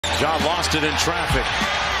Ja lost it in traffic.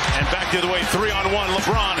 And back the other way, 3-on-1.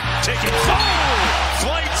 LeBron taking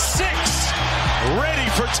flight 6, ready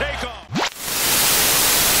for takeoff.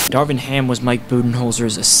 Darvin Ham was Mike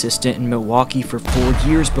Budenholzer's assistant in Milwaukee for 4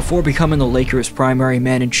 years before becoming the Lakers' primary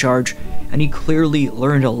man in charge, and he clearly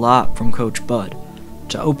learned a lot from Coach Bud.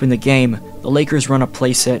 To open the game, the Lakers run a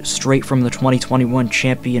playset straight from the 2021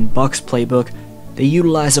 champion Bucks playbook. They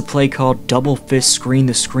utilize a play called double fist screen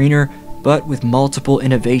the screener, but with multiple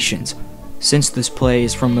innovations. Since this play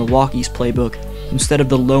is from Milwaukee's playbook, instead of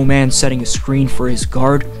the low man setting a screen for his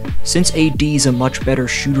guard, since AD is a much better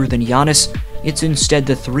shooter than Giannis, it's instead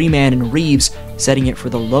the 3-man in Reeves setting it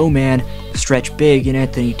for the low man, stretch big in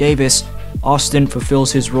Anthony Davis. Austin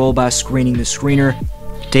fulfills his role by screening the screener.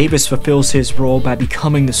 Davis fulfills his role by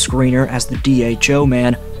becoming the screener as the DHO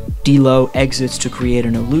man. D'Lo exits to create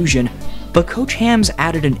an illusion, but Coach Ham's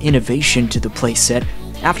added an innovation to the playset.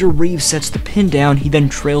 After Reeves sets the pin down, he then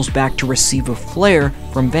trails back to receive a flare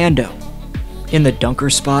from Vando. In the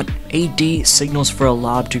dunker spot, AD signals for a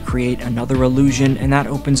lob to create another illusion, and that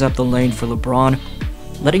opens up the lane for LeBron.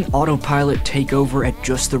 Letting autopilot take over at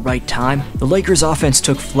just the right time, the Lakers' offense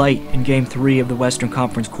took flight in Game 3 of the Western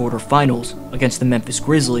Conference quarterfinals against the Memphis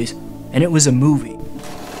Grizzlies, and it was a movie.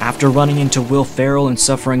 After running into Will Ferrell and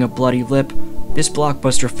suffering a bloody lip, this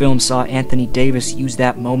blockbuster film saw Anthony Davis use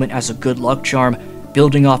that moment as a good luck charm,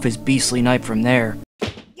 building off his beastly night from there.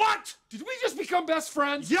 What? Did we just become best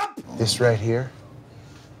friends? Yep. This right here,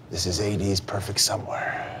 this is AD's perfect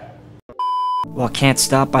somewhere. While Can't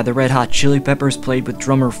Stop by the Red Hot Chili Peppers played with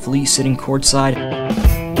drummer Flea sitting courtside,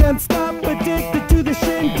 Can't stop, addicted to the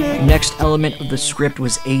shindig. Next element of the script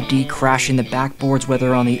was AD crashing the backboards,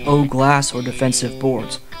 whether on the O glass or defensive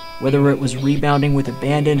boards. Whether it was rebounding with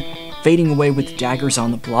abandon, fading away with daggers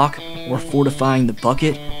on the block, or fortifying the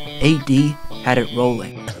bucket, AD had it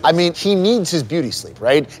rolling. I mean, he needs his beauty sleep,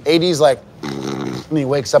 right? AD's like, and he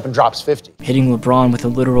wakes up and drops 50. Hitting LeBron with a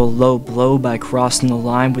literal low blow by crossing the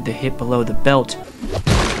line with the hit below the belt.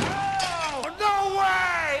 Oh, no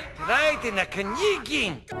way!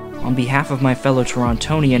 On behalf of my fellow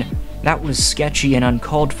Torontonian, that was sketchy and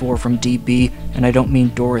uncalled for from DB, and I don't mean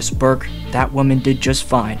Doris Burke. That woman did just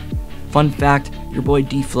fine. Fun fact, your boy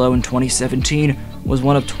D-Flow in 2017 was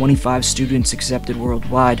one of 25 students accepted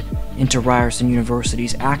worldwide into Ryerson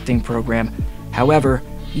University's acting program. However,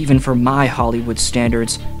 even for my Hollywood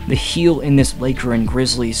standards, the heel in this Laker and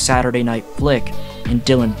Grizzlies Saturday night flick, in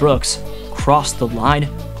Dylan Brooks, crossed the line,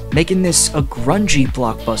 making this a grungy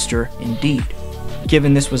blockbuster indeed.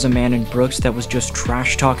 Given this was a man in Brooks that was just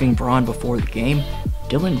trash-talking Braun before the game,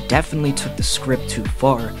 Dylan definitely took the script too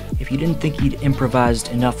far if you didn't think he'd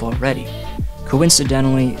improvised enough already.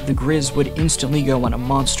 Coincidentally, the Grizz would instantly go on a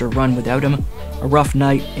monster run without him. A rough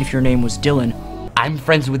night if your name was Dylan. I'm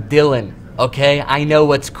friends with Dylan, okay? I know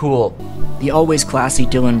what's cool. The always classy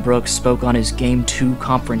Dylan Brooks spoke on his Game 2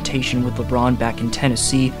 confrontation with LeBron back in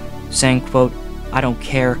Tennessee, saying, quote, "I don't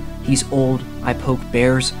care, he's old, I poke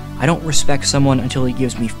bears, I don't respect someone until he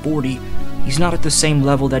gives me 40. He's not at the same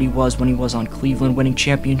level that he was when he was on Cleveland winning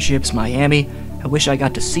championships, Miami. I wish I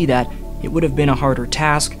got to see that. It would have been a harder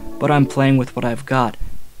task, but I'm playing with what I've got."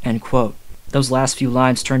 End quote. Those last few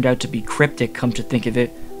lines turned out to be cryptic, come to think of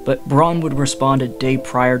it, but Braun would respond a day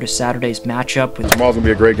prior to Saturday's matchup with, "Tomorrow's gonna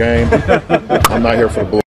be a great game. I'm not here for the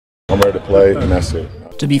bull. I'm ready to play, and that's it."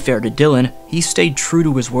 To be fair to Dylan, he stayed true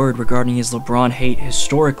to his word regarding his LeBron hate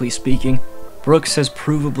historically speaking. Brooks has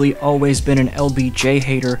provably always been an LBJ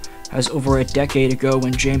hater, as over a decade ago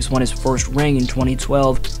when James won his first ring in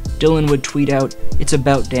 2012, Dylan would tweet out, "It's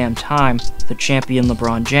about damn time, the champion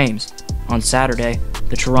LeBron James." On Saturday,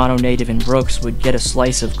 the Toronto native in Brooks would get a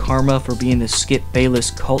slice of karma for being the Skip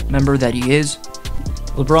Bayless cult member that he is.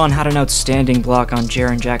 LeBron had an outstanding block on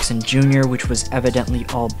Jaren Jackson Jr., which was evidently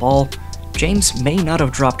all ball. James may not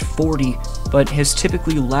have dropped 40, but his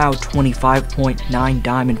typically loud 25.9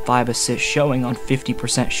 dime and 5 assists showing on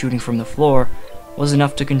 50% shooting from the floor was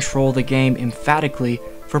enough to control the game emphatically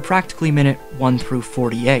for practically minute 1 through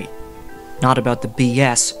 48. Not about the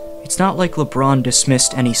BS, it's not like LeBron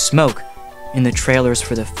dismissed any smoke. In the trailers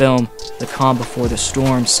for the film, the calm before the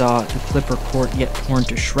storm saw the Clipper court get torn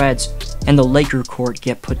to shreds and the Laker court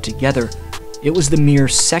get put together. It was the mere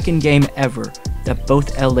second game ever that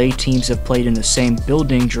both LA teams have played in the same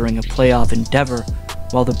building during a playoff endeavor.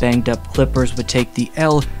 While the banged up Clippers would take the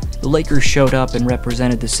L, the Lakers showed up and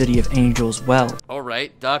represented the city of Angels well.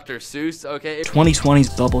 Alright, Dr. Seuss, okay. 2020's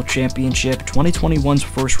bubble championship, 2021's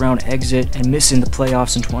first round exit, and missing the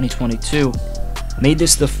playoffs in 2022 made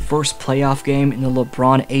this the first playoff game in the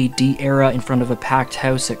LeBron AD era in front of a packed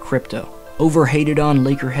house at Crypto. Overhated on,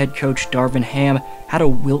 Laker head coach Darvin Ham had a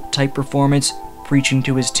wilt-type performance, preaching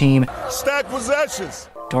to his team, Stack possessions.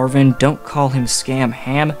 Darvin, don't call him Scam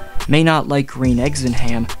Ham, may not like green eggs and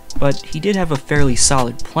ham, but he did have a fairly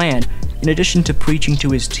solid plan. In addition to preaching to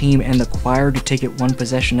his team and the choir to take it one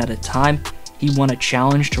possession at a time, he won a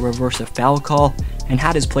challenge to reverse a foul call and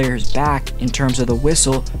had his players back in terms of the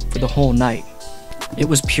whistle for the whole night. It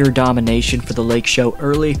was pure domination for the Lake Show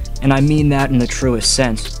early, and I mean that in the truest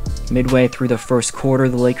sense. Midway through the first quarter,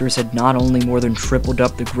 the Lakers had not only more than tripled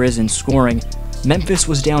up the Grizz in scoring, Memphis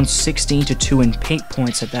was down 16-2 in paint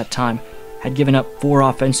points at that time, had given up 4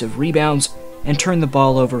 offensive rebounds, and turned the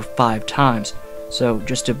ball over 5 times, so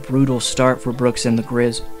just a brutal start for Brooks and the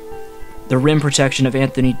Grizz. The rim protection of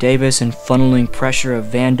Anthony Davis and funneling pressure of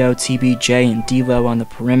Vando, TBJ, and D'Lo on the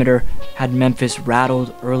perimeter had Memphis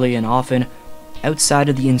rattled early and often. Outside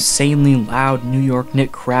of the insanely loud New York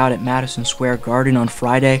Knicks crowd at Madison Square Garden on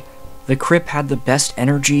Friday, the Crip had the best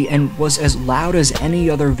energy and was as loud as any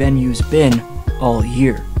other venue's been all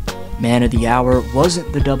year. Man of the hour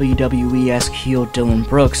wasn't the WWE-esque heel Dylan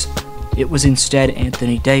Brooks, it was instead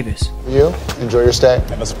Anthony Davis. You? Enjoy your stay?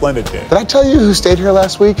 Have a splendid day. Did I tell you who stayed here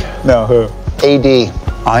last week? No, who? AD.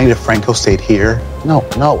 Ani DeFranco stayed here. No,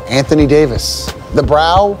 Anthony Davis. The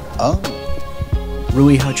brow? Oh.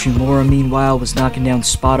 Rui Hachimura, meanwhile, was knocking down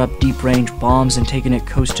spot-up deep-range bombs and taking it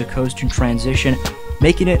coast-to-coast in transition,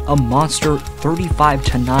 making it a monster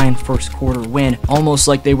 35-9 first-quarter win, almost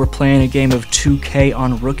like they were playing a game of 2K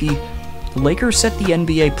on Rookie. The Lakers set the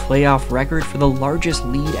NBA playoff record for the largest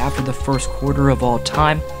lead after the first quarter of all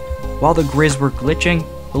time. While the Grizz were glitching,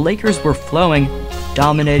 the Lakers were flowing,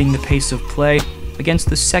 dominating the pace of play against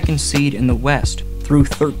the second seed in the West. Through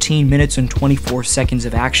 13 minutes and 24 seconds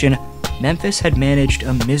of action, Memphis had managed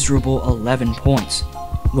a miserable 11 points.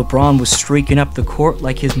 LeBron was streaking up the court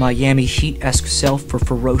like his Miami Heat-esque self for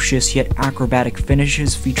ferocious yet acrobatic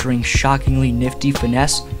finishes featuring shockingly nifty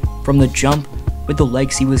finesse. From the jump, with the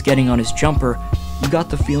legs he was getting on his jumper, you got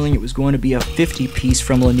the feeling it was going to be a 50-piece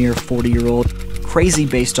from Lanier 40-year-old. Crazy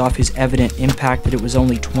based off his evident impact that it was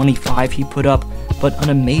only 25 he put up, but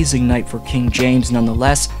an amazing night for King James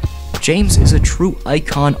nonetheless. James is a true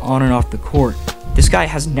icon on and off the court. This guy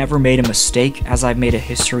has never made a mistake, as I've made a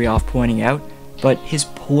history off pointing out, but his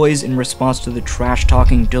poise in response to the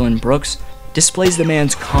trash-talking Dylan Brooks displays the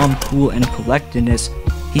man's calm, cool, and collectedness.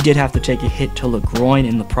 He did have to take a hit to LeGroin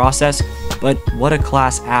in the process, but what a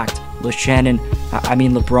class act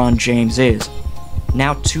LeBron James is.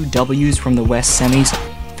 Now 2 W's from the West semis.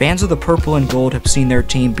 Fans of the purple and gold have seen their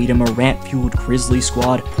team beat a Morant-fueled Grizzly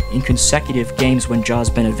squad in consecutive games when Ja's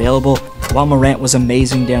been available. While Morant was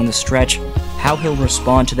amazing down the stretch, how he'll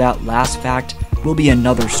respond to that last fact will be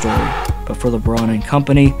another story. But for LeBron and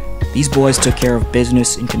company, these boys took care of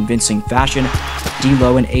business in convincing fashion.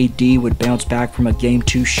 D'Lo and AD would bounce back from a Game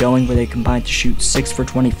 2 showing where they combined to shoot 6 for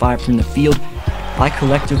 25 from the field, by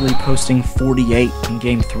collectively posting 48 in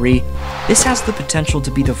Game 3. This has the potential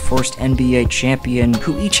to be the first NBA champion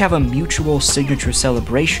who each have a mutual signature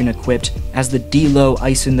celebration equipped, as the D'Lo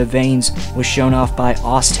Ice in the Veins was shown off by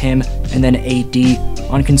Aust him and then AD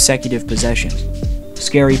on consecutive possessions. The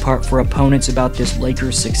scary part for opponents about this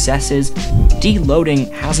Lakers success is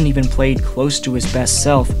D-loading hasn't even played close to his best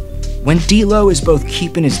self. When D'Lo is both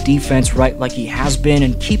keeping his defense right like he has been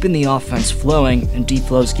and keeping the offense flowing, and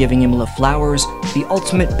D-Flow's giving him the flowers, the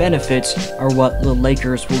ultimate benefits are what the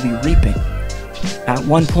Lakers will be reaping. At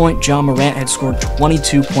one point, Ja Morant had scored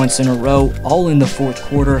 22 points in a row, all in the fourth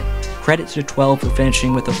quarter. Credit to 12 for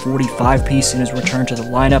finishing with a 45-piece in his return to the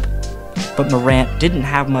lineup, but Morant didn't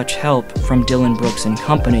have much help from Dylan Brooks and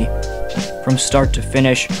company. From start to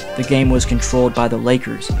finish, the game was controlled by the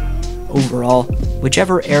Lakers. Overall,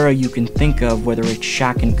 whichever era you can think of, whether it's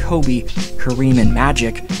Shaq and Kobe, Kareem and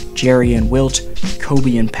Magic, Jerry and Wilt,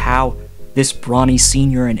 Kobe and Pau, this brawny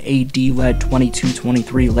senior and AD-led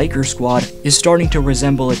 22-23 Lakers squad is starting to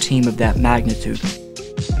resemble a team of that magnitude.